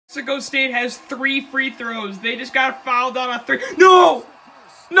Mexico State has 3 free throws. They just got fouled on a 3. No!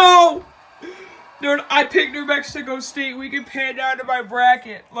 No! Dude, I picked New Mexico State. We can pan down to my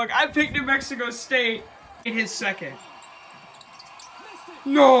bracket. Look, I picked New Mexico State in his second.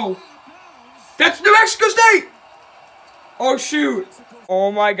 No! That's New Mexico State! Oh, shoot.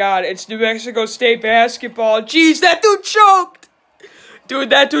 Oh, my God. It's New Mexico State basketball. Jeez, that dude choked.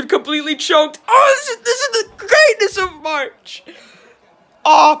 Dude, that dude completely choked. Oh, this is the greatness of March.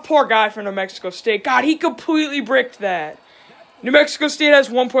 Oh, poor guy from New Mexico State. God, he completely bricked that. New Mexico State has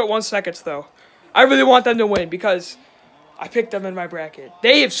 1.1 seconds, though. I really want them to win because I picked them in my bracket.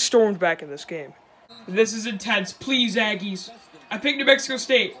 They have stormed back in this game. This is intense. Please, Aggies. I picked New Mexico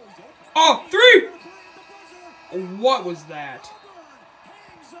State. Oh, 3! What was that?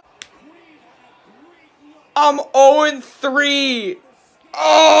 I'm 0-3.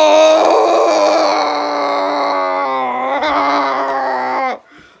 Oh!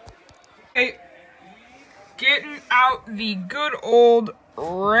 Hey, getting out the good old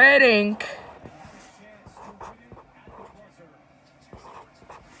red ink.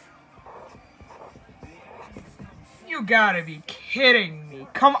 You gotta be kidding me.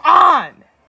 Come on!